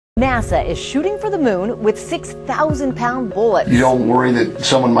NASA is shooting for the moon with 6,000-pound bullets. You don't worry that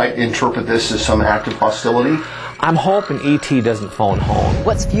someone might interpret this as some act of hostility? I'm hoping ET doesn't phone home.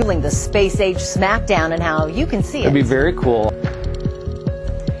 What's fueling the space-age smackdown and how you can see it. It'd be very cool.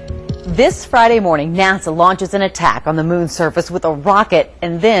 This Friday morning, NASA launches an attack on the moon's surface with a rocket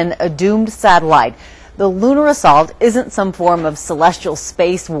and then a doomed satellite. The lunar assault isn't some form of celestial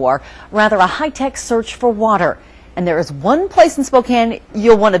space war, rather a high-tech search for water. And there is one place in Spokane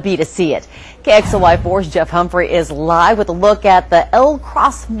you'll want to be to see it. KXLY4's Jeff Humphrey is live with a look at the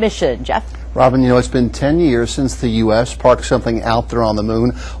L-Cross mission. Jeff? Robyn, you know, it's been 10 years since the U.S. parked something out there on the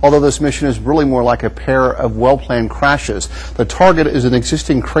moon, although this mission is really more like a pair of well-planned crashes. The target is an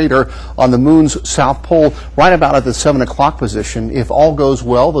existing crater on the moon's south pole, right about at the 7 o'clock position. If all goes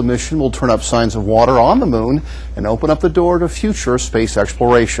well, the mission will turn up signs of water on the moon and open up the door to future space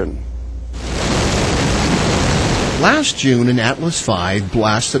exploration. Last June, an Atlas V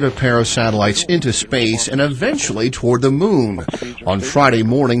blasted a pair of satellites into space and eventually toward the moon. On Friday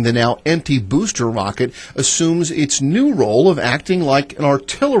morning, the now empty booster rocket assumes its new role of acting like an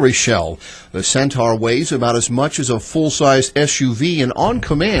artillery shell. The Centaur weighs about as much as a full-sized SUV and on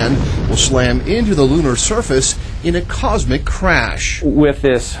command will slam into the lunar surface in a cosmic crash. With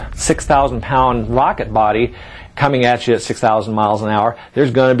this 6,000-pound rocket body coming at you at 6,000 miles an hour, there's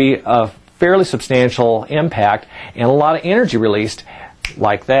going to be a fairly substantial impact and a lot of energy released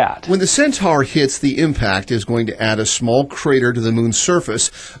like that. When the Centaur hits, the impact is going to add a small crater to the moon's surface,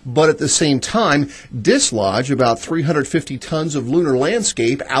 but at the same time dislodge about 350 tons of lunar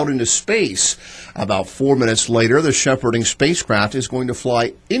landscape out into space. About 4 minutes later, the shepherding spacecraft is going to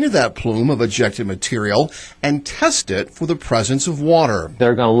fly into that plume of ejected material and test it for the presence of water.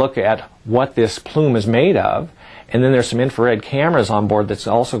 They're going to look at what this plume is made of. And then there's some infrared cameras on board that's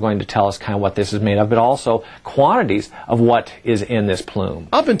also going to tell us kind of what this is made of, but also quantities of what is in this plume.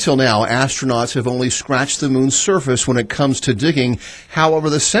 Up until now, astronauts have only scratched the moon's surface when it comes to digging. However,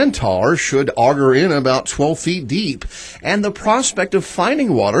 the Centaur should auger in about 12 feet deep. And the prospect of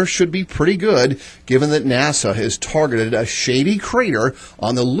finding water should be pretty good, given that NASA has targeted a shady crater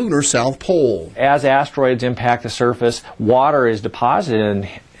on the lunar south pole. As asteroids impact the surface, water is deposited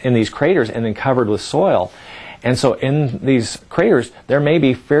in these craters and then covered with soil. And so in these craters, there may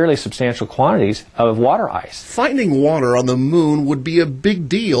be fairly substantial quantities of water ice. Finding water on the moon would be a big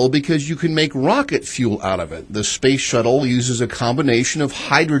deal because you can make rocket fuel out of it. The space shuttle uses a combination of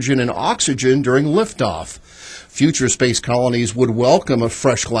hydrogen and oxygen during liftoff. Future space colonies would welcome a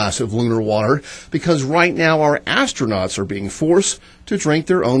fresh glass of lunar water because right now our astronauts are being forced to drink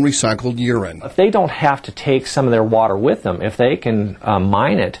their own recycled urine. If they don't have to take some of their water with them, if they can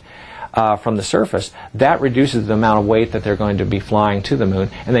mine it, from the surface, that reduces the amount of weight that they're going to be flying to the moon,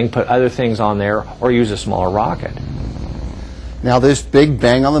 and they can put other things on there or use a smaller rocket. Now, this big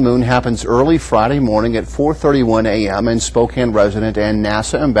bang on the moon happens early Friday morning at 4:31 a.m. and Spokane resident and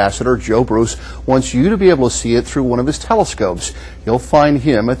NASA ambassador Joe Bruce wants you to be able to see it through one of his telescopes. You'll find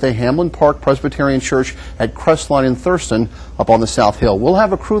him at the Hamlin Park Presbyterian Church at Crestline in Thurston up on the South Hill. We'll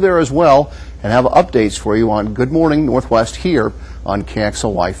have a crew there as well and have updates for you on Good Morning Northwest here on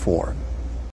KXLY4.